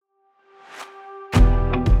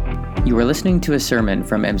You are listening to a sermon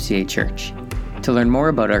from MCA Church. To learn more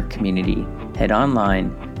about our community, head online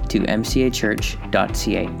to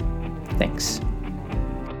mcachurch.ca. Thanks.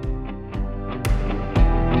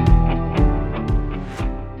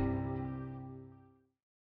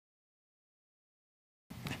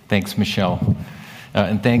 Thanks, Michelle.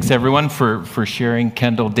 And thanks, everyone, for sharing.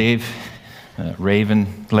 Kendall, Dave,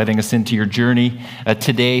 Raven, letting us into your journey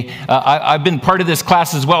today. I've been part of this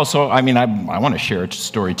class as well, so I want to share a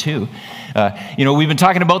story too. We've been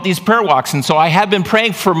talking about these prayer walks, and so I have been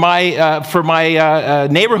praying for my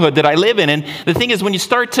neighborhood that I live in. And the thing is, when you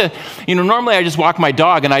start to, normally I just walk my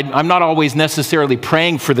dog, and I'm not always necessarily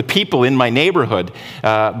praying for the people in my neighborhood,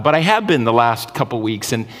 but I have been the last couple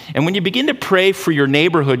weeks. And when you begin to pray for your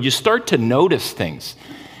neighborhood, you start to notice things.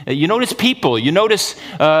 You notice people, you notice,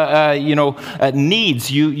 needs.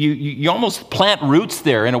 You almost plant roots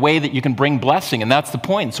there in a way that you can bring blessing, and that's the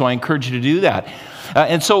point. So I encourage you to do that.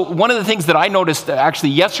 And so one of the things that I noticed actually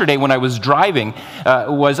yesterday when I was driving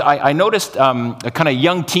was I noticed a kind of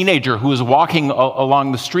young teenager who was walking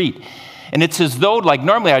along the street. And it's as though, like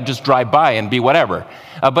normally I'd just drive by and be whatever.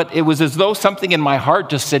 But it was as though something in my heart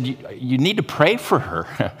just said, you need to pray for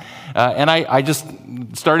her. And I just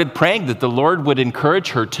started praying that the Lord would encourage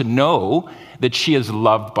her to know that she is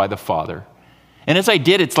loved by the Father. And as I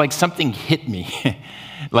did, it's like something hit me.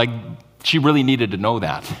 Like she really needed to know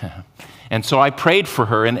that. And so I prayed for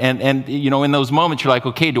her, and in those moments, you're like,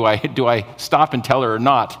 okay, do I stop and tell her or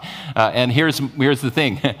not? And here's the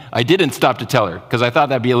thing. I didn't stop to tell her, because I thought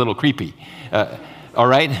that'd be a little creepy. All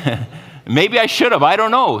right? Maybe I should have. I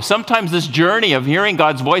don't know. Sometimes this journey of hearing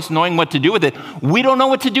God's voice, knowing what to do with it, we don't know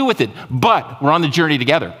what to do with it, but we're on the journey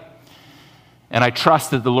together. And I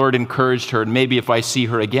trust that the Lord encouraged her, and maybe if I see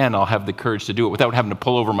her again, I'll have the courage to do it without having to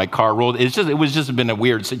pull over my car, roll. It was just been a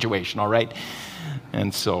weird situation, all right?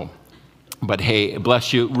 And so... But hey,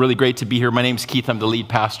 bless you. Really great to be here. My name's Keith. I'm the lead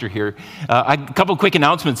pastor here. A couple quick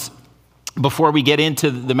announcements before we get into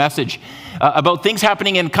the message about things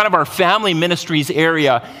happening in kind of our family ministries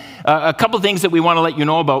area. A couple things that we want to let you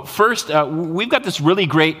know about. First, we've got this really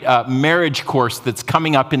great marriage course that's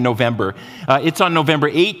coming up in November. It's on November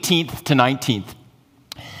 18th to 19th.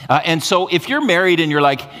 And so if you're married and you're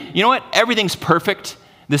like, you know what, everything's perfect,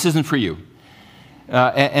 this isn't for you.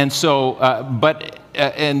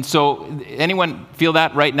 So anyone feel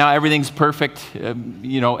that right now? Everything's perfect,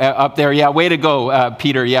 up there. Yeah, way to go,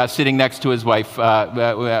 Peter. Yeah, sitting next to his wife.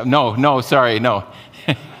 No.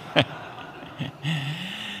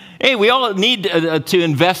 Hey, we all need to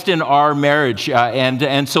invest in our marriage,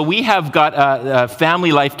 and so we have got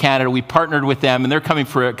Family Life Canada. We partnered with them, and they're coming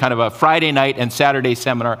for a kind of a Friday night and Saturday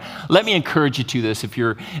seminar. Let me encourage you to this if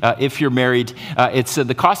you're married. It's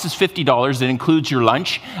the cost is $50. It includes your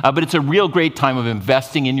lunch, but it's a real great time of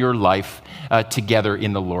investing in your life together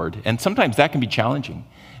in the Lord. And sometimes that can be challenging.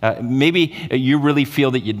 Maybe you really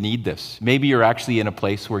feel that you need this. Maybe you're actually in a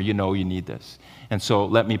place where you know you need this. And so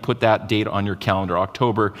let me put that date on your calendar,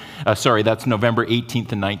 that's November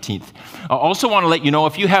 18th and 19th. I also want to let you know,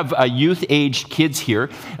 if you have youth-aged kids here,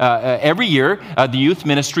 every year, the youth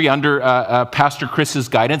ministry under Pastor Chris's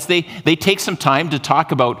guidance, they take some time to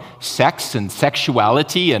talk about sex and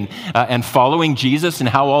sexuality and following Jesus and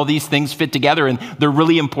how all these things fit together, and they're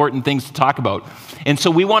really important things to talk about. And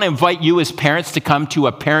so we want to invite you as parents to come to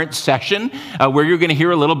a parent session where you're going to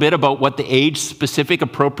hear a little bit about what the age-specific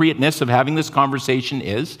appropriateness of having this conversation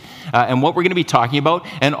is and what we're going to be talking about.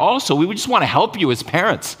 And also, we would just want to help you as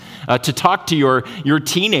parents to talk to your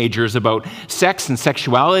teenagers about sex and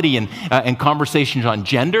sexuality and conversations on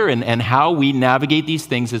gender and how we navigate these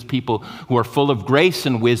things as people who are full of grace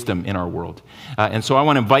and wisdom in our world. And so I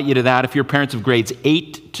want to invite you to that. If you're parents of grades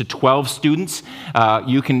 8 to 12 students,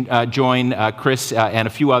 you can join Chris and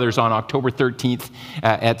a few others on October 13th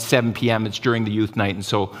at 7 p.m. It's during the youth night. And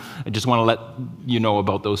so I just want to let you know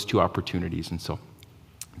about those two opportunities. And so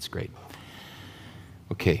it's great.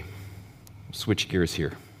 Okay, switch gears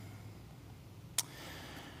here.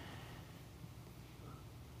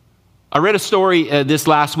 I read a story this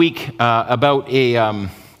last week about a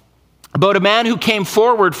man who came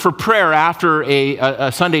forward for prayer after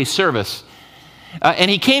a Sunday service.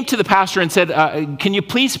 And he came to the pastor and said, can you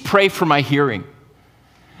please pray for my hearing?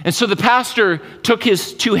 And so the pastor took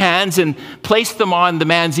his two hands and placed them on the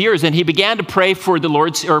man's ears, and he began to pray for the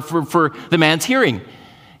Lord's, or for the man's hearing.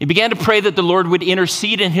 He began to pray that the Lord would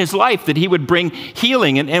intercede in his life, that he would bring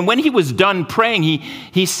healing. And when he was done praying,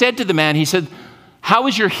 he said to the man, he said, how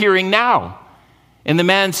is your hearing now? And the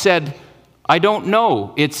man said, I don't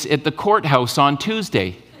know. It's at the courthouse on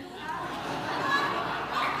Tuesday.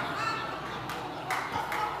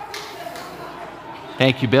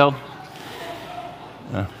 Thank you, Bill.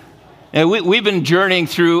 We've been journeying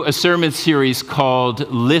through a sermon series called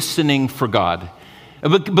Listening for God,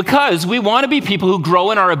 because we want to be people who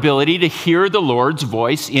grow in our ability to hear the Lord's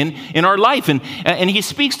voice in our life. And he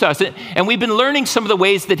speaks to us. And we've been learning some of the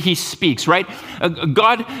ways that he speaks, right?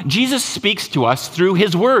 Jesus speaks to us through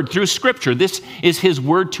his word, through Scripture. This is his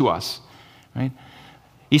word to us, right?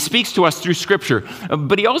 He speaks to us through Scripture,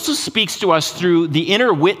 but he also speaks to us through the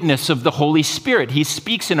inner witness of the Holy Spirit. He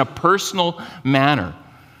speaks in a personal manner.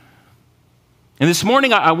 And this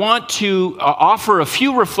morning, I want to offer a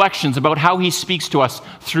few reflections about how he speaks to us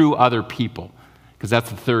through other people, because that's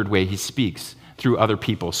the third way he speaks, through other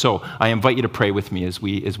people. So I invite you to pray with me as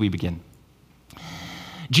we begin.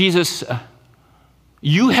 Jesus,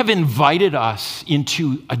 you have invited us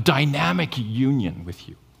into a dynamic union with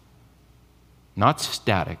you, not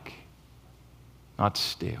static, not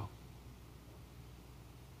stale,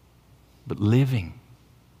 but living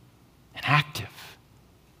and active.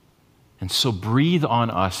 And so breathe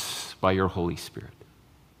on us by your Holy Spirit.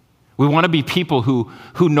 We want to be people who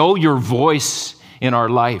know your voice in our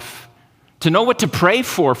life, to know what to pray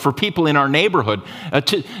for people in our neighborhood,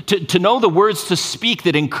 to know the words to speak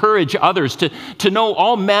that encourage others, to know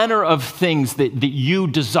all manner of things that you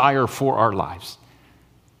desire for our lives.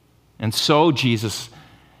 And so, Jesus,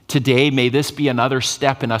 today may this be another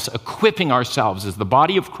step in us equipping ourselves as the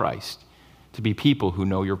body of Christ to be people who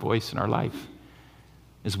know your voice in our life,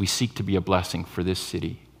 as we seek to be a blessing for this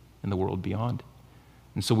city and the world beyond.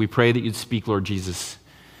 And so we pray that you'd speak, Lord Jesus.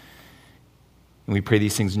 And we pray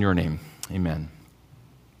these things in your name. Amen.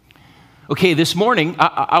 Okay, this morning,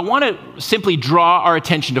 I want to simply draw our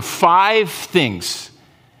attention to 5 things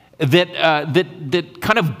that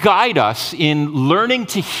kind of guide us in learning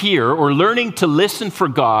to hear or learning to listen for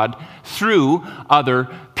God through other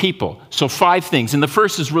people. So 5 things. And the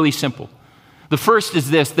first is really simple. The first is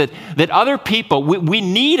this, that other people, we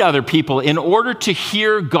need other people in order to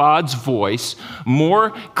hear God's voice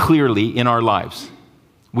more clearly in our lives.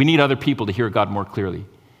 We need other people to hear God more clearly.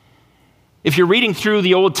 If you're reading through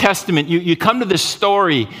the Old Testament, you come to this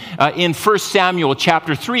story in 1 Samuel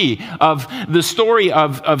chapter 3 of the story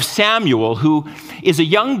of Samuel, who is a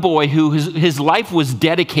young boy who his life was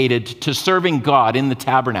dedicated to serving God in the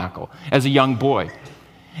tabernacle as a young boy.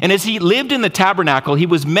 And as he lived in the tabernacle, he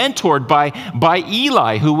was mentored by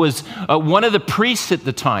Eli, who was one of the priests at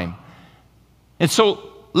the time. And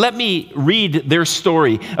so let me read their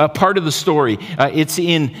story, part of the story. It's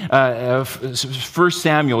in 1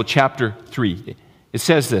 Samuel chapter 3. It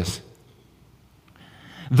says this: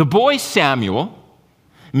 "The boy Samuel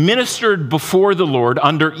ministered before the Lord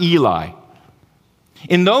under Eli.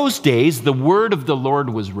 In those days, the word of the Lord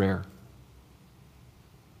was rare.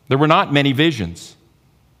 There were not many visions.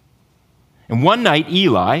 And one night,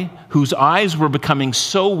 Eli, whose eyes were becoming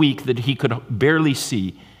so weak that he could barely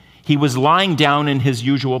see, he was lying down in his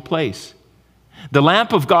usual place. The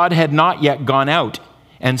lamp of God had not yet gone out,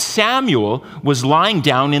 and Samuel was lying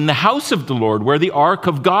down in the house of the Lord, where the ark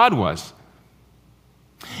of God was.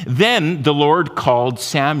 Then the Lord called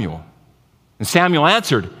Samuel. And Samuel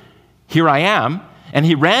answered, 'Here I am.' And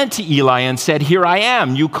he ran to Eli and said, 'Here I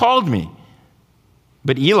am, you called me.'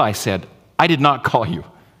 But Eli said, 'I did not call you.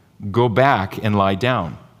 Go back and lie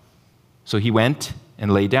down.' So he went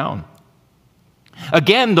and lay down.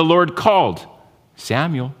 Again, the Lord called,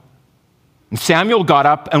 'Samuel.' And Samuel got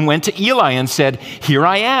up and went to Eli and said, 'Here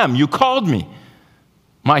I am, you called me.'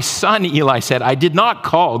 'My son,' Eli said, 'I did not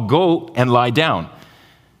call. Go and lie down.'"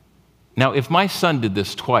 Now, if my son did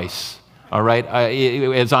this twice, all right,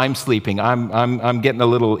 as I'm sleeping, I'm getting a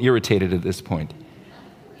little irritated at this point.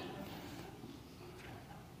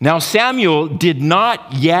 Now Samuel did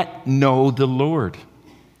not yet know the Lord.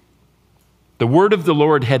 The word of the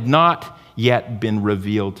Lord had not yet been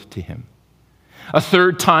revealed to him. A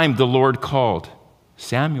third time the Lord called,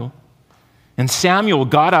 "Samuel." And Samuel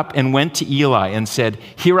got up and went to Eli and said,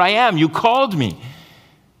 "Here I am, you called me."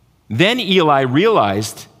 Then Eli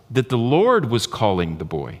realized that the Lord was calling the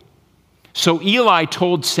boy. So Eli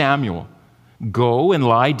told Samuel, "Go and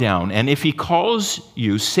lie down, and if he calls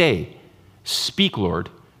you, say, 'Speak, Lord,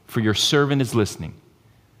 for your servant is listening.'"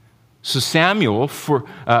 So Samuel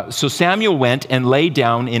went and lay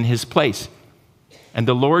down in his place. And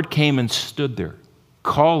the Lord came and stood there,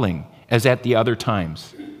 calling as at the other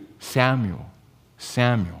times, "Samuel,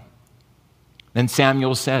 Samuel." Then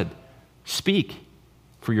Samuel said, "Speak,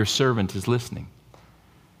 for your servant is listening."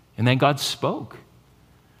 And then God spoke.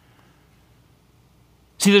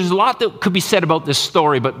 See, there's a lot that could be said about this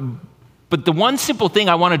story, but the one simple thing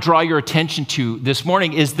I want to draw your attention to this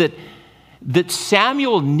morning is that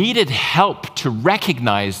Samuel needed help to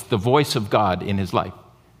recognize the voice of God in his life.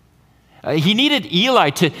 He needed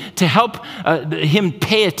Eli to help him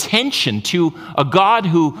pay attention to a God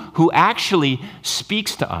who actually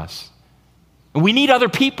speaks to us. And we need other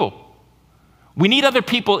people. We need other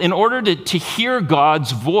people in order to hear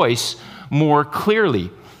God's voice more clearly.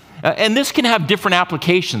 And this can have different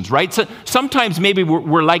applications, right? So sometimes maybe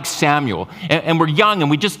we're like Samuel, and we're young,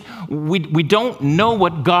 and we don't know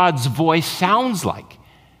what God's voice sounds like.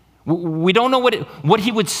 We don't know what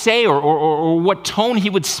he would say or what tone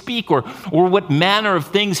he would speak or what manner of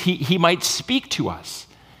things he might speak to us.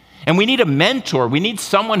 And we need a mentor. We need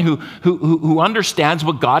someone who understands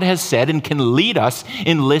what God has said and can lead us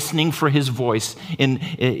in listening for his voice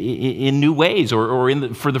in new ways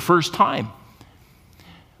or for the first time.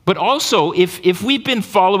 But also, if we've been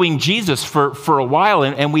following Jesus for a while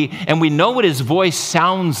and we know what his voice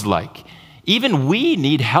sounds like, even we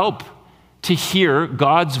need help to hear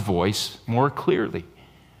God's voice more clearly.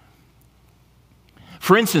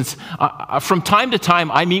 For instance, from time to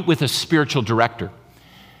time, I meet with a spiritual director.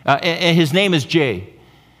 And his name is Jay.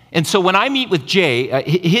 And so when I meet with Jay,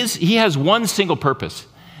 he has one single purpose.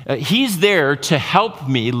 He's there to help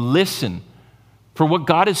me listen for what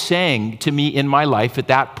God is saying to me in my life at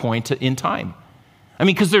that point in time. I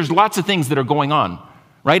mean, because there's lots of things that are going on,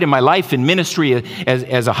 right? In my life, in ministry,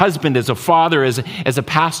 as a husband, as a father, as a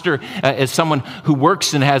pastor, as someone who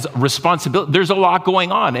works and has responsibility. There's a lot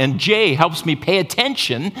going on. And Jay helps me pay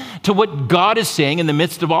attention to what God is saying in the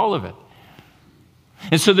midst of all of it.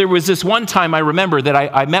 And so there was this one time I remember that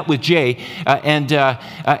I met with Jay, and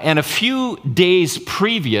a few days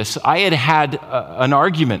previous, I had an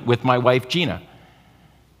argument with my wife, Gina.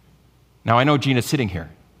 Now, I know Gina's sitting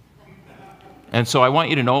here. And so I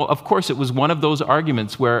want you to know, of course, it was one of those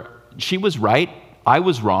arguments where she was right, I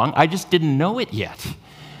was wrong, I just didn't know it yet.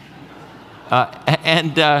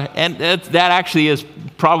 And that actually is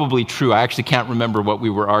probably true. I actually can't remember what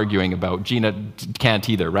we were arguing about. Gina can't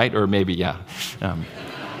either, right? Or maybe, yeah.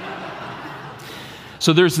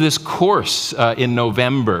 So there's this course in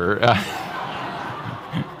November.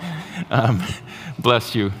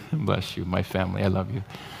 Bless you, my family. I love you.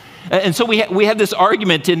 And so we had this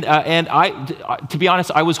argument, and I, to be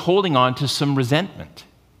honest, I was holding on to some resentment.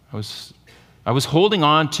 I was holding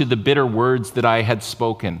on to the bitter words that I had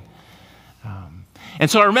spoken. And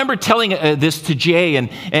so I remember telling this to Jay, and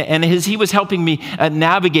as he was helping me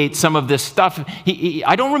navigate some of this stuff,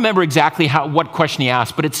 I don't remember exactly what question he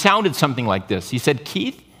asked, but it sounded something like this. He said,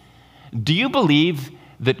 "Keith, do you believe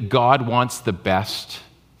that God wants the best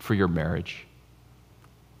for your marriage?"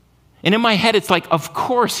 And in my head, it's like, of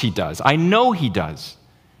course he does. I know he does.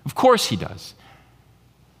 Of course he does.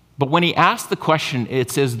 But when he asked the question,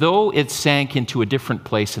 it's as though it sank into a different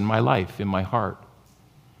place in my life, in my heart.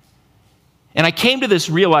 And I came to this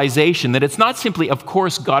realization that it's not simply, of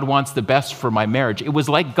course, God wants the best for my marriage. It was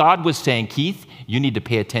like God was saying, "Keith, you need to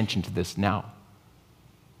pay attention to this now.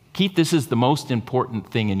 Keith, this is the most important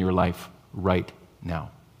thing in your life right now.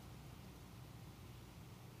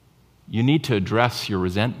 You need to address your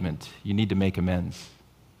resentment. You need to make amends."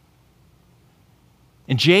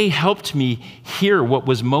 And Jay helped me hear what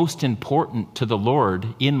was most important to the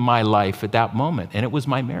Lord in my life at that moment, and it was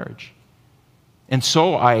my marriage. And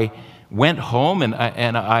so I went home and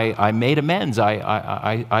I made amends.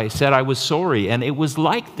 I said I was sorry, and it was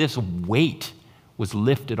like this weight was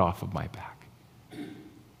lifted off of my back.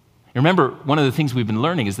 Remember, one of the things we've been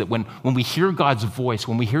learning is that when we hear God's voice,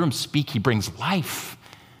 when we hear him speak, he brings life.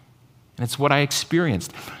 And it's what I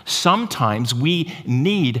experienced. Sometimes we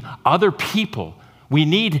need other people. We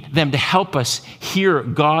need them to help us hear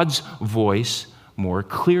God's voice more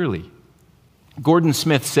clearly. Gordon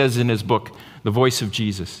Smith says in his book, The Voice of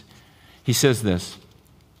Jesus, he says this: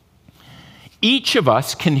 "Each of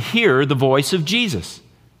us can hear the voice of Jesus,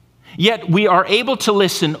 yet we are able to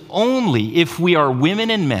listen only if we are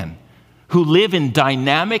women and men who live in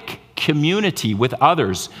dynamic community with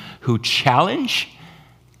others who challenge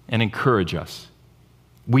and encourage us.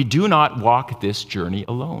 We do not walk this journey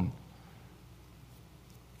alone.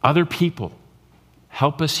 Other people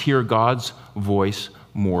help us hear God's voice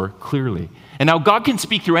more clearly." And now God can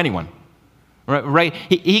speak through anyone. Right?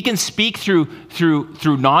 He can speak through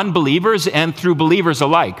non-believers and through believers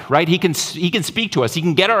alike, right? He can speak to us. He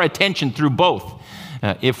can get our attention through both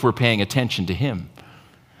if we're paying attention to him.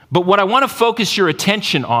 But what I want to focus your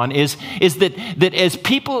attention on is that as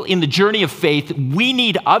people in the journey of faith, we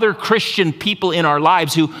need other Christian people in our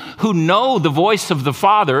lives who know the voice of the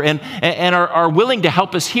Father and are willing to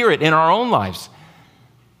help us hear it in our own lives.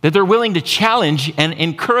 That they're willing to challenge and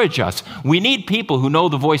encourage us. We need people who know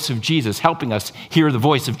the voice of Jesus, helping us hear the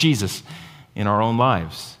voice of Jesus in our own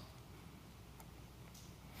lives.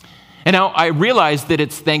 And now I realize that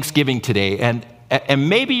it's Thanksgiving today, and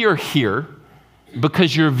maybe you're here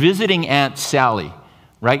because you're visiting Aunt Sally,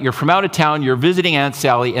 right? You're from out of town, you're visiting Aunt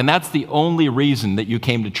Sally, and that's the only reason that you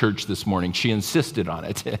came to church this morning. She insisted on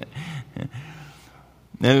it.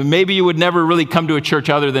 Maybe you would never really come to a church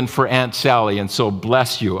other than for Aunt Sally, and so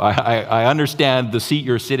bless you. I understand the seat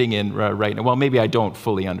you're sitting in right now. Well, maybe I don't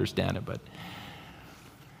fully understand it, but...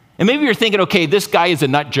 And maybe you're thinking, okay, this guy is a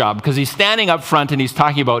nut job because he's standing up front and he's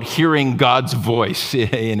talking about hearing God's voice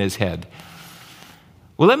in his head.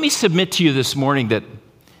 Well, let me submit to you this morning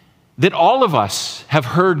that all of us have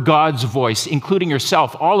heard God's voice, including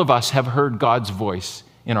yourself. All of us have heard God's voice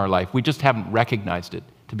in our life. We just haven't recognized it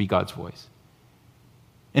to be God's voice.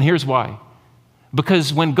 And here's why.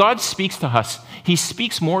 Because when God speaks to us, he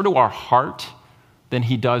speaks more to our heart than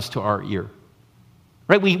he does to our ear.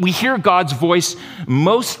 Right? We hear God's voice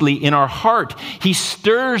mostly in our heart. He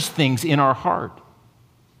stirs things in our heart.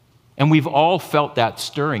 And we've all felt that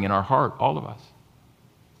stirring in our heart, all of us.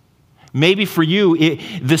 Maybe for you,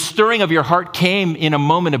 the stirring of your heart came in a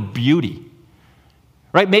moment of beauty.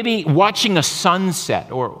 Right? Maybe watching a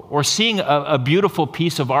sunset or seeing a beautiful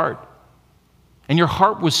piece of art. And your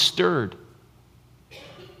heart was stirred.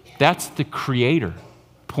 That's the Creator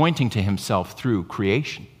pointing to himself through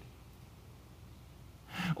creation.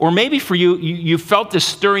 Or maybe for you, you felt this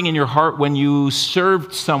stirring in your heart when you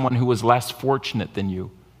served someone who was less fortunate than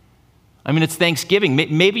you. I mean, it's Thanksgiving.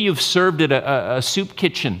 Maybe you've served at a soup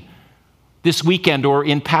kitchen this weekend or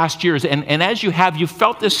in past years, and as you have, you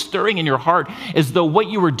felt this stirring in your heart as though what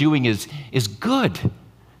you were doing is good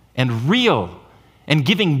and real and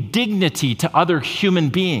giving dignity to other human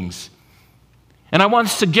beings. And I want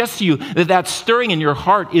to suggest to you that stirring in your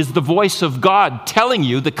heart is the voice of God telling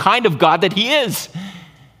you the kind of God that he is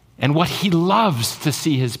and what he loves to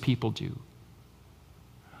see his people do.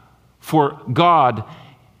 For God,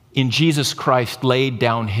 in Jesus Christ, laid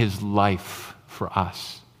down his life for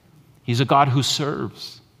us. He's a God who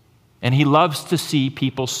serves, and he loves to see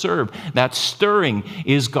people serve. That stirring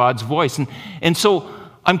is God's voice. And so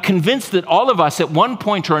I'm convinced that all of us at one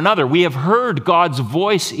point or another, we have heard God's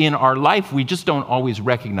voice in our life. We just don't always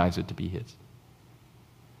recognize it to be his.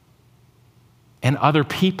 And other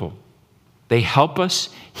people, they help us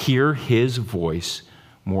hear his voice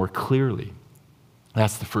more clearly.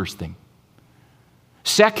 That's the first thing.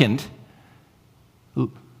 Second,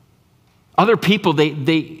 other people,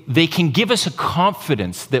 they can give us a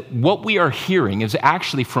confidence that what we are hearing is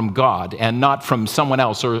actually from God and not from someone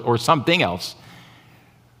else or something else.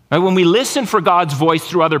 When we listen for God's voice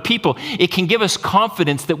through other people, it can give us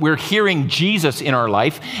confidence that we're hearing Jesus in our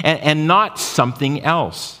life and not something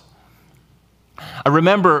else. I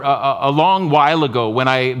remember a long while ago when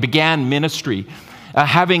I began ministry,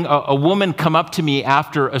 having a woman come up to me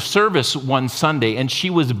after a service one Sunday, and she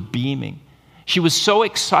was beaming. She was so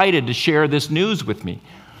excited to share this news with me.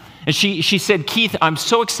 And she said, "Keith, I'm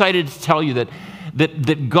so excited to tell you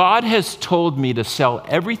that God has told me to sell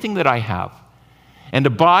everything that I have and to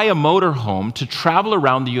buy a motorhome to travel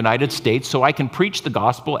around the United States so I can preach the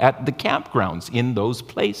gospel at the campgrounds in those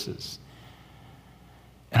places."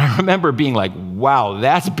 And I remember being like, wow,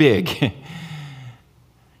 that's big.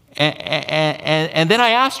 And then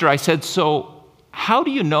I asked her, I said, so how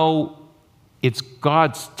do you know it's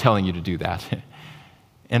God's telling you to do that?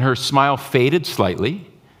 And her smile faded slightly.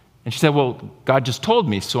 And she said, well, God just told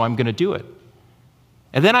me, so I'm going to do it.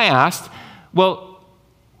 And then I asked, well,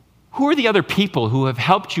 who are the other people who have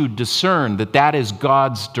helped you discern that that is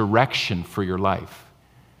God's direction for your life?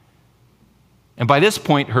 And by this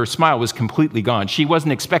point, her smile was completely gone. She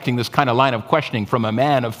wasn't expecting this kind of line of questioning from a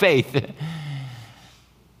man of faith.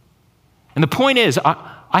 And the point is,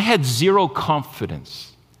 I had zero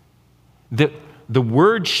confidence that the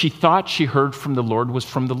word she thought she heard from the Lord was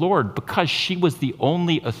from the Lord because she was the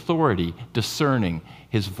only authority discerning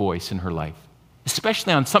his voice in her life,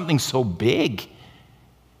 especially on something so big.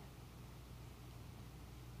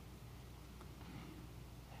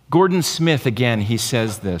 Gordon Smith, again, he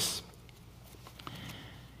says this.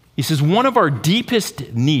 He says, one of our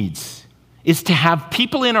deepest needs is to have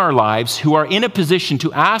people in our lives who are in a position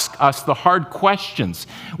to ask us the hard questions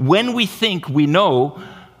when we think we know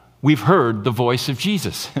we've heard the voice of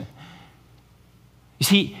Jesus. You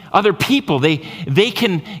see, other people, they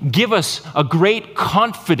can give us a great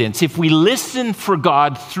confidence if we listen for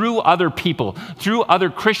God through other people, through other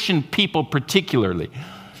Christian people particularly.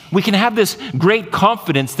 We can have this great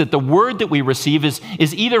confidence that the word that we receive is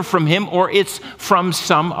either from him or it's from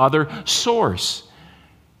some other source.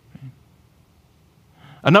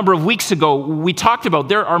 A number of weeks ago, we talked about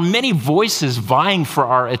there are many voices vying for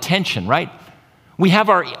our attention, right? We have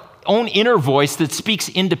our own inner voice that speaks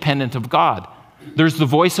independent of God. There's the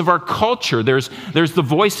voice of our culture. There's the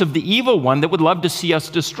voice of the evil one that would love to see us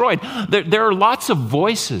destroyed. There are lots of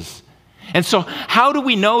voices. And so how do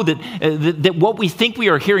we know that what we think we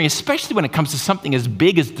are hearing, especially when it comes to something as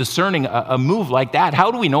big as discerning a move like that,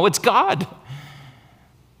 how do we know it's God?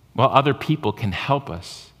 Well, other people can help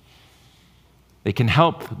us. They can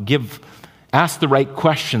help ask the right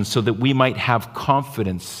questions so that we might have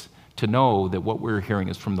confidence to know that what we're hearing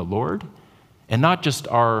is from the Lord and not just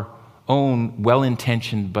our own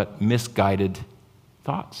well-intentioned but misguided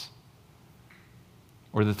thoughts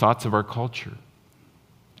or the thoughts of our culture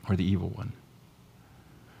or the evil one.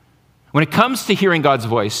 When it comes to hearing God's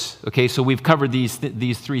voice, okay, so we've covered these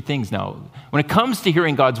three things now. When it comes to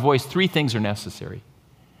hearing God's voice, three things are necessary.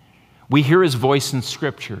 We hear his voice in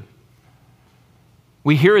Scripture.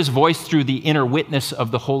 We hear his voice through the inner witness of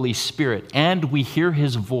the Holy Spirit, and we hear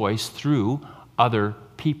his voice through other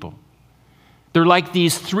people. They're like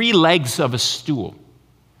these three legs of a stool.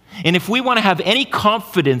 And if we want to have any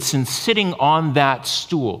confidence in sitting on that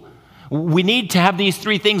stool, we need to have these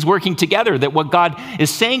three things working together, that what God is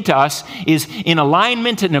saying to us is in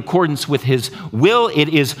alignment and in accordance with his will. It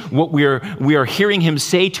is what we are hearing him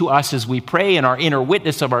say to us as we pray in our inner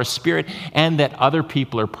witness of our spirit, and that other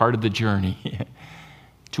people are part of the journey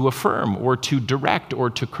to affirm or to direct or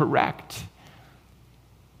to correct.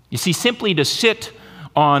 You see, simply to sit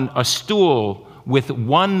on a stool with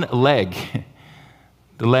one leg,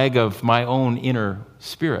 the leg of my own inner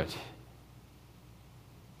spirit,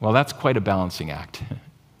 well, that's quite a balancing act.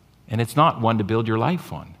 And it's not one to build your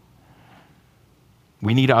life on.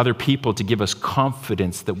 We need other people to give us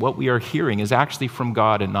confidence that what we are hearing is actually from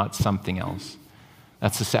God and not something else.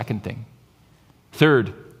 That's the second thing.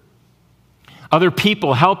 Third, other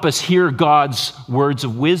people help us hear God's words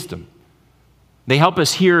of wisdom. They help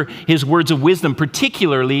us hear his words of wisdom,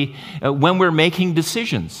 particularly when we're making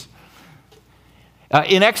decisions.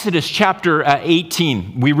 In Exodus chapter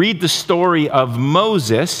 18, we read the story of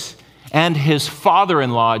Moses and his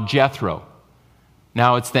father-in-law, Jethro.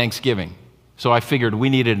 Now it's Thanksgiving, so I figured we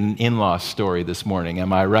needed an in-law story this morning.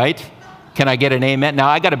 Am I right? Can I get an amen? Now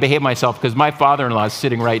I got to behave myself because my father-in-law is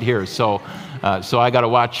sitting right here, so I got to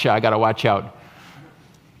watch out.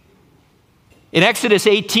 In Exodus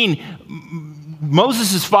 18,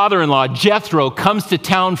 Moses' father-in-law, Jethro, comes to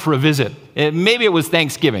town for a visit. Maybe it was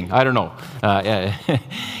Thanksgiving. I don't know.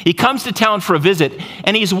 He comes to town for a visit,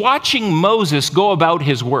 and he's watching Moses go about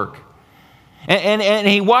his work. And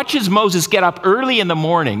he watches Moses get up early in the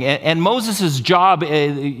morning. And Moses' job,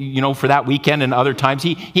 for that weekend and other times,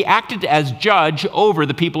 he acted as judge over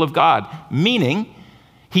the people of God, meaning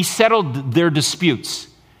he settled their disputes.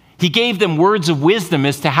 He gave them words of wisdom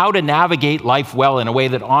as to how to navigate life well in a way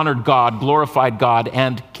that honored God, glorified God,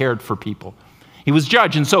 and cared for people. He was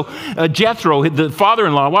judge. And so Jethro, the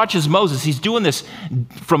father-in-law, watches Moses. He's doing this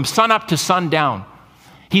from sunup to sundown.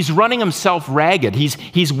 He's running himself ragged.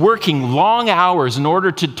 He's working long hours in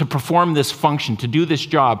order to perform this function, to do this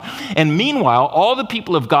job. And meanwhile, all the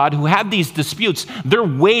people of God who had these disputes, they're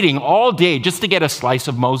waiting all day just to get a slice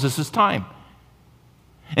of Moses' time.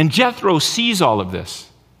 And Jethro sees all of this.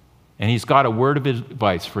 And he's got a word of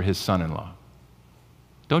advice for his son-in-law.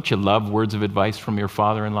 Don't you love words of advice from your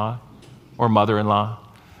father-in-law or mother-in-law?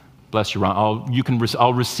 Bless you, Ron.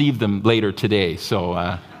 I'll receive them later today.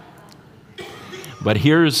 But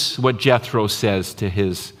here's what Jethro says to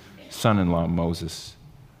his son-in-law, Moses.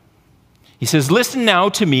 He says, "Listen now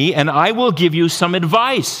to me, and I will give you some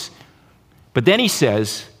advice." But then he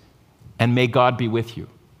says, "And may God be with you."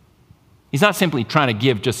 He's not simply trying to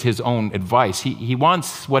give just his own advice. He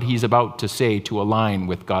wants what he's about to say to align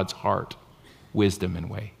with God's heart, wisdom, and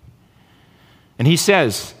way. And he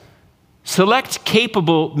says, "Select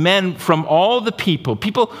capable men from all the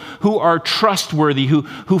people who are trustworthy,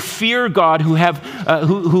 who fear God,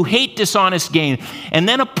 who hate dishonest gain, and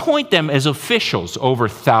then appoint them as officials over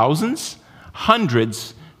thousands,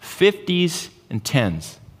 hundreds, 50s, and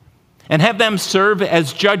 10s. And have them serve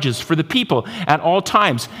as judges for the people at all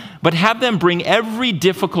times. But have them bring every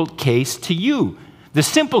difficult case to you. The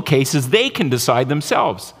simple cases they can decide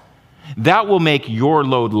themselves. That will make your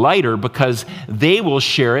load lighter because they will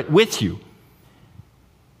share it with you."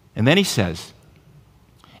 And then he says,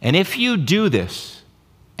 "And if you do this,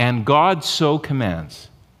 and God so commands,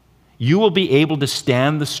 you will be able to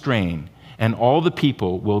stand the strain, and all the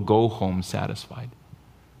people will go home satisfied."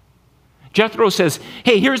 Jethro says,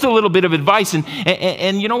 hey, here's a little bit of advice.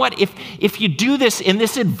 And you know what? If you do this, and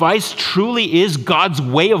this advice truly is God's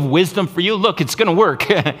way of wisdom for you, look, it's going to work.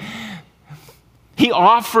 He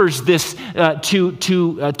offers this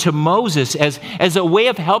to Moses as a way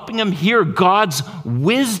of helping him hear God's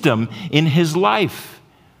wisdom in his life.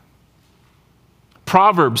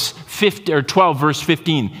 Proverbs 12, verse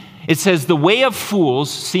 15, it says, "The way of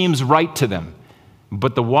fools seems right to them,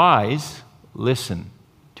 but the wise listen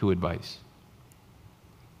to advice."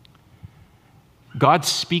 God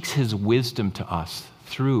speaks his wisdom to us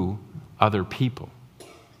through other people.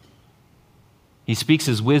 He speaks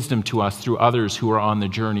his wisdom to us through others who are on the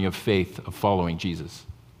journey of faith of following Jesus.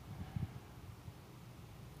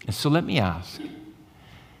 And so let me ask, and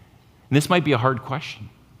this might be a hard question,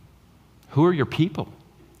 who are your people?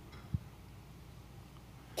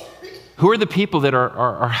 Who are the people that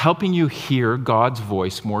are helping you hear God's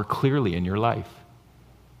voice more clearly in your life?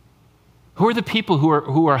 Who are the people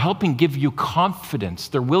who are helping give you confidence?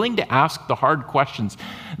 They're willing to ask the hard questions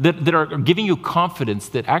that are giving you confidence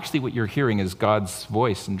that actually what you're hearing is God's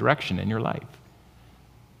voice and direction in your life.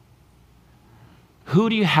 Who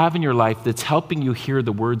do you have in your life that's helping you hear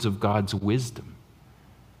the words of God's wisdom?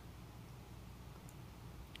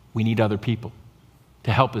 We need other people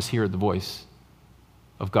to help us hear the voice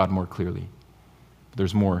of God more clearly. But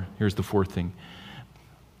there's more. Here's the fourth thing.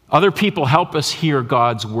 Other people help us hear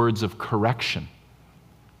God's words of correction.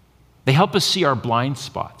 They help us see our blind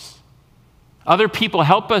spots. Other people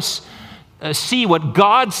help us see what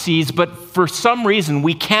God sees, but for some reason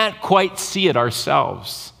we can't quite see it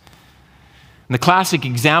ourselves. And the classic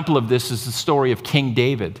example of this is the story of King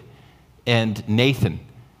David and Nathan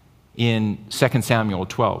in 2 Samuel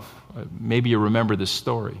 12. Maybe you remember this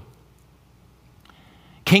story.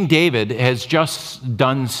 King David has just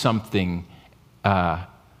done something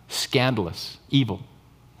scandalous, evil,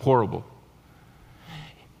 horrible.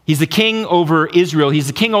 He's the king over Israel. He's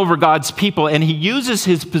the king over God's people, and he uses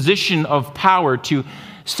his position of power to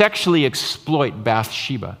sexually exploit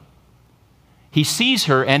Bathsheba. He sees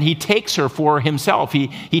her and he takes her for himself.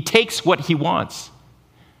 He takes what he wants.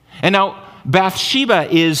 And now Bathsheba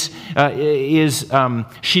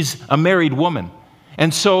she's a married woman.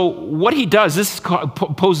 And so what he does, this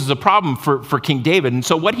poses a problem for King David. And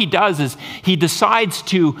so what he does is he decides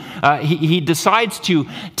to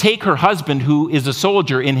take her husband, who is a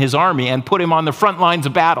soldier in his army, and put him on the front lines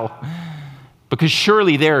of battle, because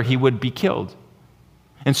surely there he would be killed.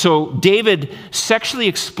 And so David sexually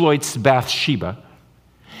exploits Bathsheba.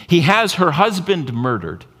 He has her husband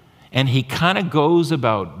murdered, and he kind of goes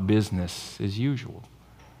about business as usual,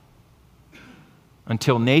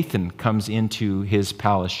 until Nathan comes into his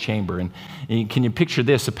palace chamber. And can you picture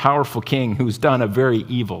this? A powerful king who's done a very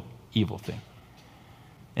evil thing.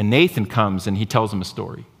 And Nathan comes and he tells him a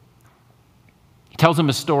story. He tells him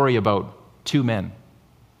a story about two men.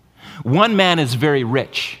 One man is very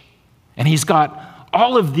rich, and he's got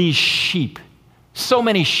all of these sheep, so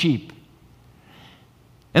many sheep.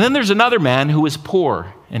 And then there's another man who is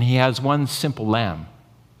poor, and he has one simple lamb.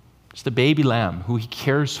 It's the baby lamb who he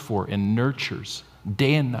cares for and nurtures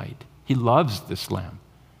day and night. He loves this lamb.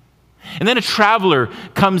 And then a traveler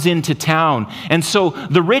comes into town. And so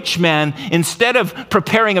the rich man, instead of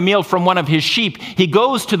preparing a meal from one of his sheep, he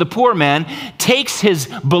goes to the poor man, takes his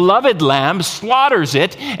beloved lamb, slaughters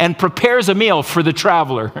it, and prepares a meal for the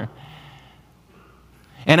traveler.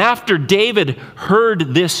 And after David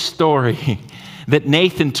heard this story that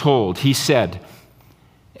Nathan told, he said,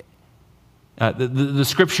 the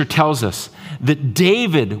scripture tells us that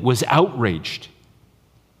David was outraged.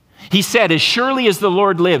 He said, "As surely as the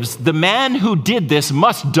Lord lives, the man who did this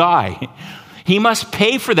must die. He must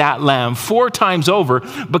pay for that lamb 4 times over,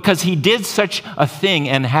 because he did such a thing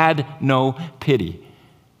and had no pity."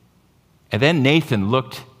 And then Nathan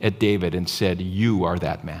looked at David and said, "You are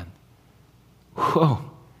that man." Whoa.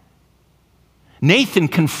 Nathan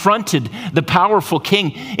confronted the powerful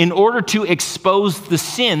king in order to expose the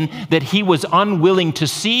sin that he was unwilling to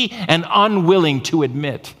see and unwilling to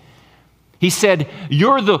admit. He said,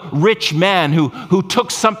 "You're the rich man who took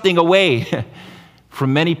something away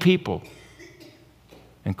from many people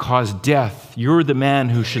and caused death. You're the man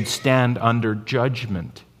who should stand under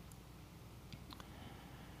judgment."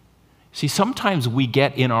 See, sometimes we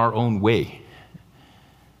get in our own way.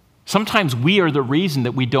 Sometimes we are the reason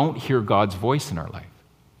that we don't hear God's voice in our life.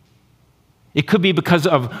 It could be because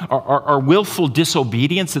of our willful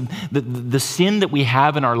disobedience and the sin that we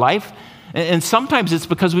have in our life. And sometimes it's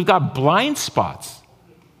because we've got blind spots.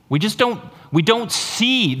 We don't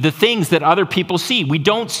see the things that other people see. We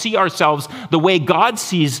don't see ourselves the way God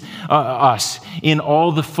sees us in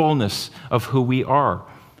all the fullness of who we are.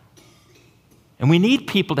 And we need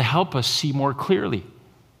people to help us see more clearly,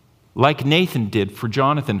 like Nathan did for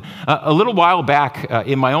Jonathan. A little while back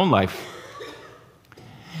in my own life,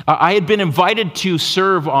 I had been invited to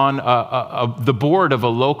serve on the board of a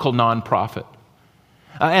local nonprofit.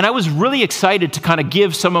 And I was really excited to kind of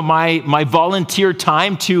give some of my volunteer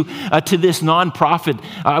time to this nonprofit.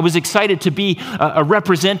 I was excited to be a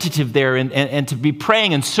representative there and to be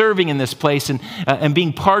praying and serving in this place and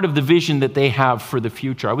being part of the vision that they have for the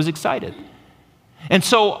future. I was excited. And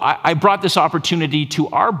so I brought this opportunity to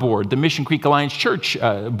our board, the Mission Creek Alliance Church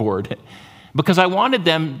board, because I wanted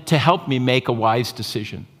them to help me make a wise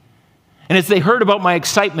decision. And as they heard about my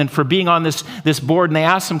excitement for being on this board and they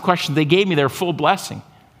asked some questions, they gave me their full blessing.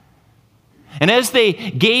 And as they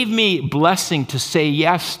gave me blessing to say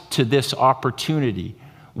yes to this opportunity,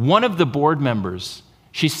 one of the board members,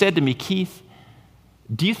 she said to me, Keith,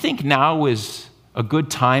 do you think now is a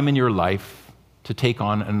good time in your life to take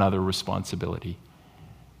on another responsibility?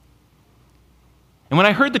 And when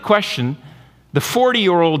I heard the question, the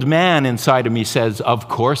 40-year-old man inside of me says, of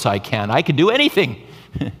course I can. I can do anything.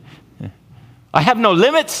 I have no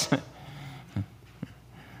limits.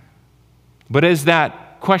 But as that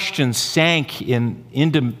question sank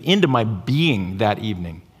into my being that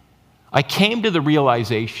evening, I came to the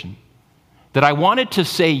realization that I wanted to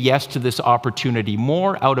say yes to this opportunity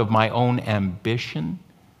more out of my own ambition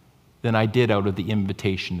than I did out of the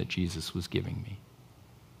invitation that Jesus was giving me.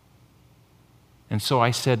 And so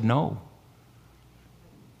I said no.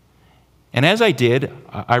 And as I did,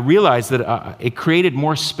 I realized that it created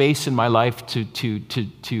more space in my life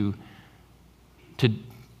to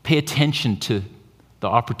pay attention to the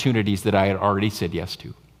opportunities that I had already said yes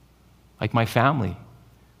to, like my family,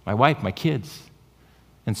 my wife, my kids,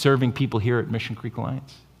 and serving people here at Mission Creek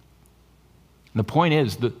Alliance. And the point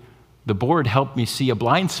is that the board helped me see a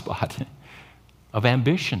blind spot of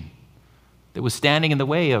ambition that was standing in the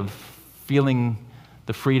way of feeling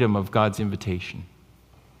the freedom of God's invitation.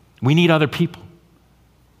 We need other people.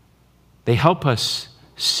 They help us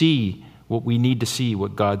see what we need to see,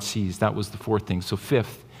 what God sees. That was the fourth thing. So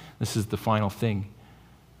fifth, this is the final thing.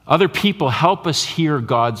 Other people help us hear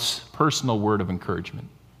God's personal word of encouragement.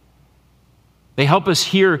 They help us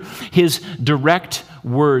hear his direct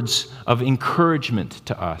words of encouragement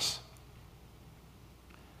to us.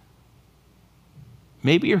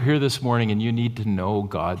 Maybe you're here this morning and you need to know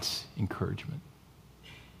God's encouragement.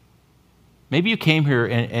 Maybe you came here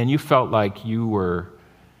and you felt like you were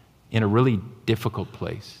in a really difficult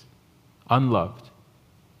place, unloved,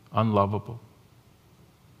 unlovable.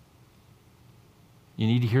 You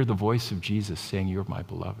need to hear the voice of Jesus saying, you're my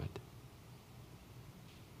beloved.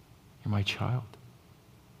 You're my child.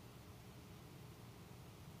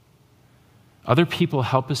 Other people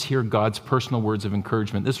help us hear God's personal words of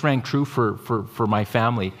encouragement. This rang true for my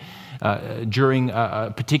family during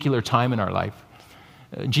a particular time in our life.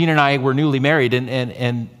 Jean and I were newly married,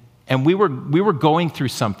 and we were going through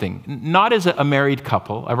something, not as a married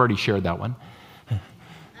couple. I've already shared that one.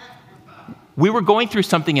 We were going through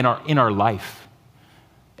something in our life.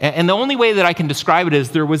 And the only way that I can describe it is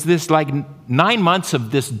there was this 9 months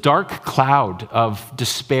of this dark cloud of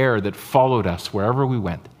despair that followed us wherever we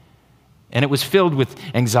went. And it was filled with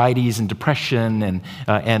anxieties and depression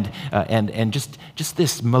and just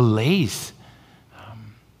this malaise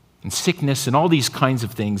and sickness and all these kinds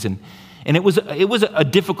of things. And it was a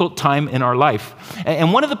difficult time in our life.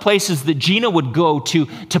 And one of the places that Gina would go to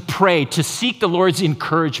pray, to seek the Lord's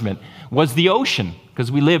encouragement, was the ocean,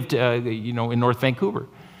 because we lived in North Vancouver.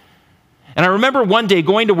 And I remember one day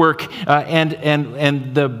going to work, and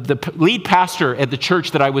the lead pastor at the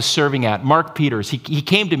church that I was serving at, Mark Peters, he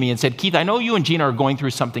came to me and said, Keith, I know you and Gina are going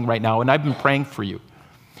through something right now, and I've been praying for you.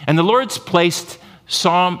 And the Lord's placed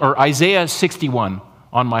Isaiah 61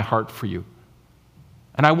 on my heart for you.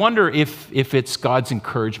 And I wonder if it's God's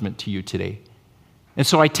encouragement to you today. And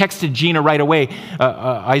so I texted Gina right away,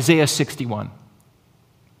 Isaiah 61,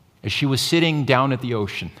 as she was sitting down at the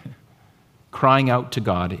ocean, crying out to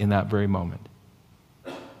God in that very moment.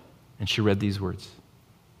 And she read these words.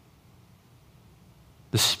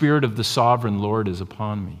 The Spirit of the Sovereign Lord is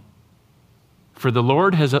upon me, for the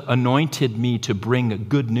Lord has anointed me to bring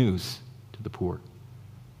good news to the poor.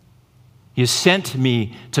 He has sent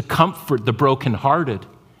me to comfort the brokenhearted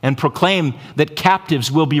and proclaim that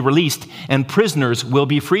captives will be released and prisoners will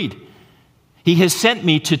be freed. He has sent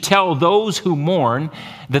me to tell those who mourn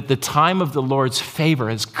that the time of the Lord's favor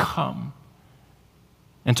has come.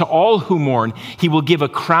 And to all who mourn, he will give a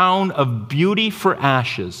crown of beauty for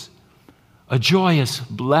ashes, a joyous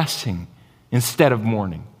blessing instead of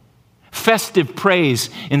mourning, festive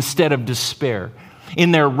praise instead of despair.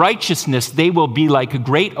 In their righteousness, they will be like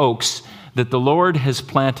great oaks that the Lord has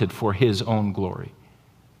planted for his own glory.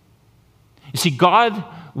 You see, God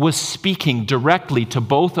was speaking directly to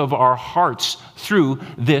both of our hearts through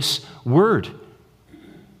this word.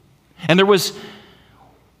 And there was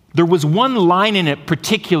one line in it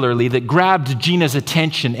particularly that grabbed Gina's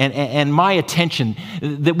attention and my attention,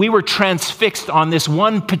 that we were transfixed on this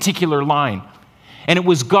one particular line. And it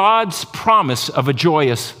was God's promise of a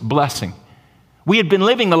joyous blessing. We had been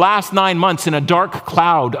living the last 9 months in a dark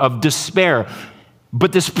cloud of despair,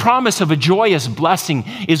 but this promise of a joyous blessing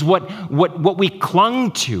is what we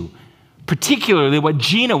clung to, particularly what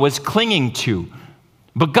Gina was clinging to.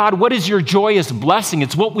 But God, what is your joyous blessing?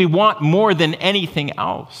 It's what we want more than anything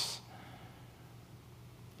else.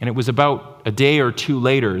 And it was about a day or two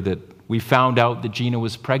later that we found out that Gina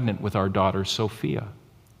was pregnant with our daughter, Sophia.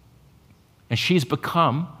 And she's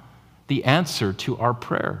become the answer to our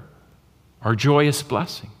prayer, our joyous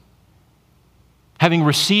blessing. Having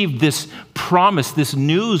received this promise, this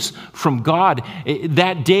news from God,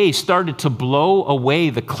 that day started to blow away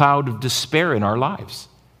the cloud of despair in our lives.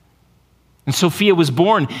 And Sophia was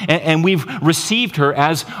born, and we've received her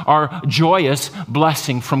as our joyous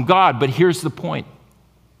blessing from God. But here's the point.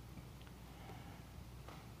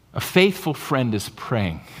 A faithful friend is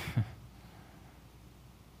praying.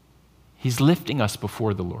 He's lifting us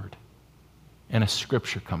before the Lord. And a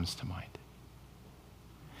scripture comes to mind.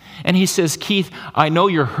 And he says, Keith, I know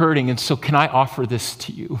you're hurting, and so can I offer this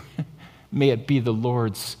to you? May it be the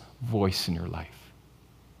Lord's voice in your life.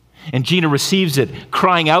 And Gina receives it,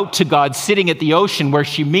 crying out to God, sitting at the ocean where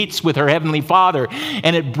she meets with her Heavenly Father,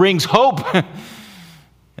 and it brings hope.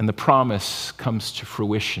 And the promise comes to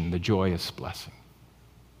fruition, the joyous blessing.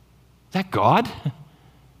 Is that God?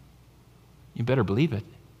 You better believe it.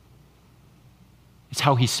 It's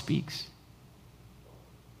how he speaks.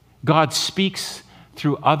 God speaks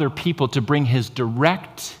through other people to bring his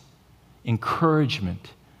direct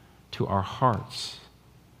encouragement to our hearts.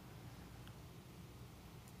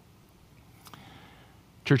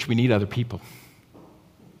 Church, we need other people.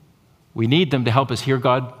 We need them to help us hear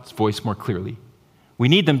God's voice more clearly. We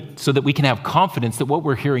need them so that we can have confidence that what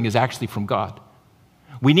we're hearing is actually from God.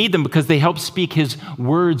 We need them because they help speak his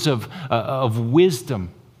words of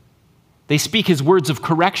wisdom. They speak his words of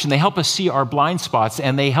correction. They help us see our blind spots,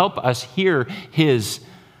 and they help us hear his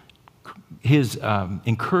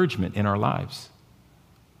encouragement in our lives.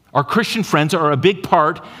 Our Christian friends are a big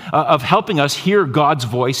part of helping us hear God's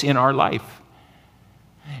voice in our life.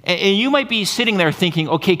 And you might be sitting there thinking,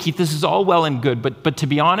 okay, Keith, this is all well and good, but to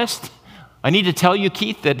be honest, I need to tell you,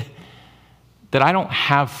 Keith, that I don't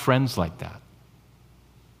have friends like that.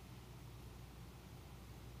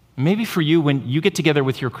 Maybe for you, when you get together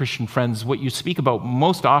with your Christian friends, what you speak about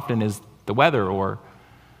most often is the weather or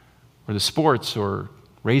the sports or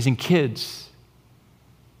raising kids.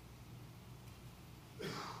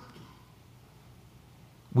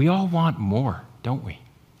 We all want more, don't we?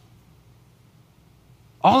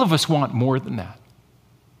 All of us want more than that.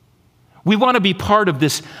 We want to be part of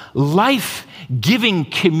this life-giving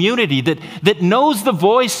community that knows the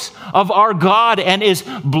voice of our God and is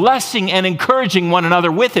blessing and encouraging one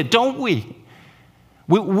another with it, don't we?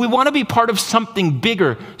 We want to be part of something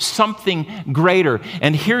bigger, something greater.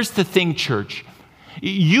 And here's the thing, church.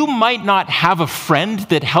 You might not have a friend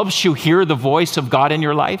that helps you hear the voice of God in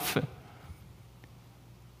your life,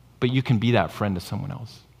 but you can be that friend to someone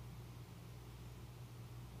else.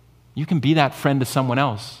 You can be that friend to someone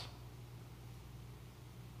else.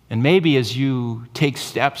 And maybe as you take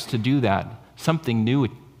steps to do that, something new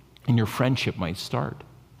in your friendship might start.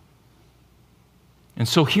 And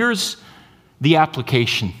so here's the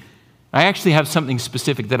application. I actually have something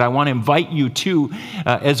specific that I want to invite you to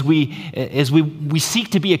as we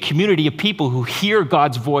seek to be a community of people who hear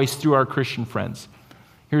God's voice through our Christian friends.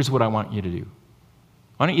 Here's what I want you to do.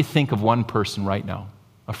 Why don't you think of one person right now,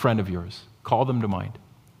 a friend of yours. Call them to mind.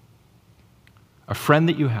 A friend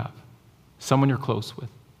that you have, someone you're close with,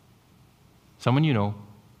 someone you know.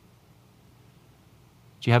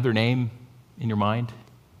 Do you have their name in your mind?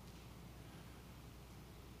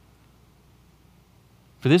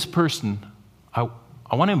 For this person, I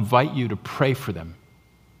want to invite you to pray for them.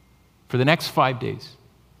 For the next 5 days,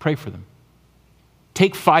 pray for them.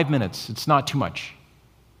 Take 5 minutes. It's not too much.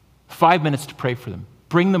 5 minutes to pray for them.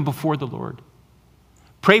 Bring them before the Lord.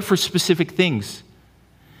 Pray for specific things.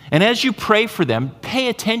 And as you pray for them, pay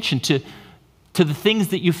attention to the things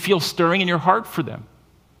that you feel stirring in your heart for them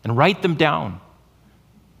and write them down.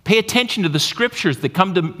 Pay attention to the scriptures that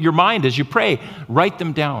come to your mind as you pray. Write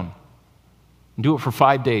them down. And do it for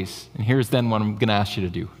 5 days. And here's then what I'm going to ask you to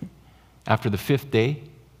do. After the 5th day,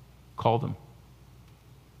 call them.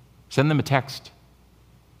 Send them a text.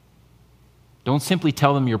 Don't simply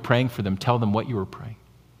tell them you're praying for them. Tell them what you were praying.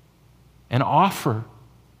 And offer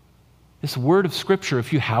This word of Scripture,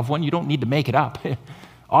 if you have one, you don't need to make it up.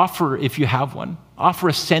 Offer if you have one. Offer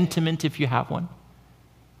a sentiment if you have one.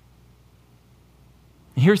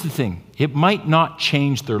 And here's the thing. It might not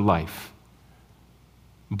change their life,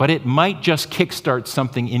 but it might just kickstart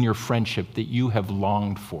something in your friendship that you have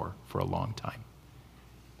longed for a long time.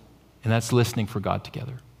 And that's listening for God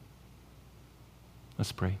together.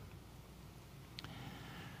 Let's pray.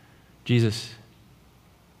 Jesus,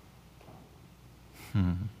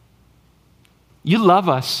 you love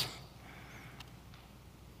us.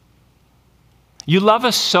 You love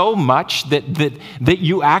us so much that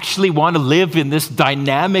you actually want to live in this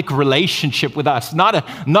dynamic relationship with us, not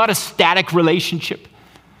a static relationship,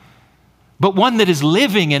 but one that is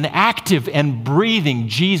living and active and breathing.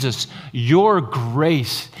 Jesus, your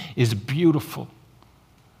grace is beautiful.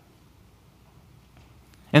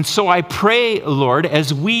 And so I pray, Lord,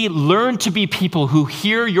 as we learn to be people who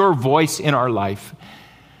hear your voice in our life,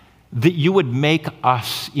 that you would make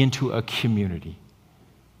us into a community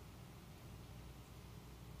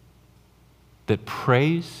that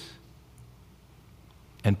prays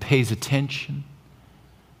and pays attention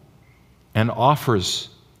and offers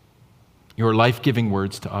your life-giving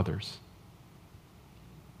words to others.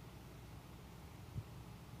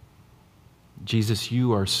 Jesus,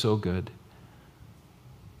 you are so good.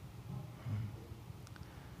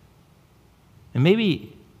 And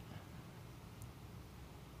maybe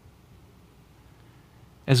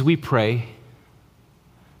as we pray,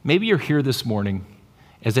 maybe you're here this morning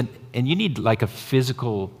and you need like a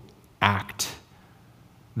physical act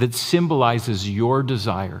that symbolizes your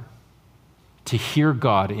desire to hear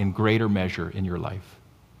God in greater measure in your life.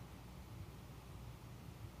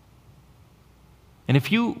 And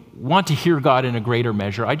if you want to hear God in a greater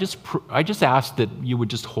measure, I just ask that you would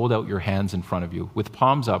just hold out your hands in front of you with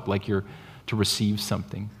palms up like you're to receive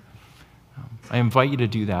something. I invite you to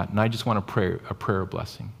do that, and I just want to pray a prayer of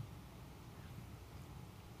blessing.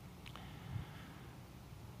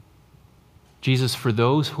 Jesus, for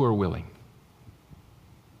those who are willing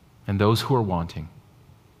and those who are wanting,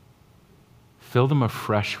 fill them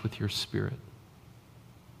afresh with your Spirit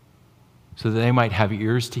so that they might have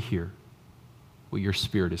ears to hear what your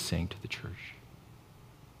Spirit is saying to the church.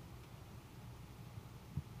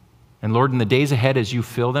 And Lord, in the days ahead as you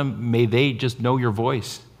fill them, may they just know your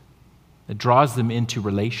voice that draws them into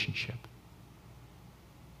relationship.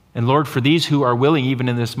 And Lord, for these who are willing, even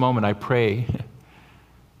in this moment, I pray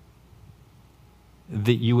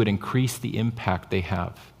that you would increase the impact they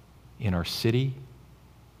have in our city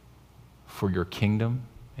for your kingdom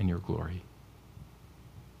and your glory,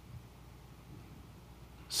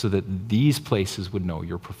 so that these places would know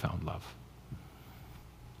your profound love.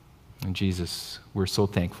 And Jesus, we're so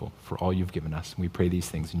thankful for all you've given us. And we pray these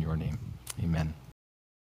things in your name. Amen.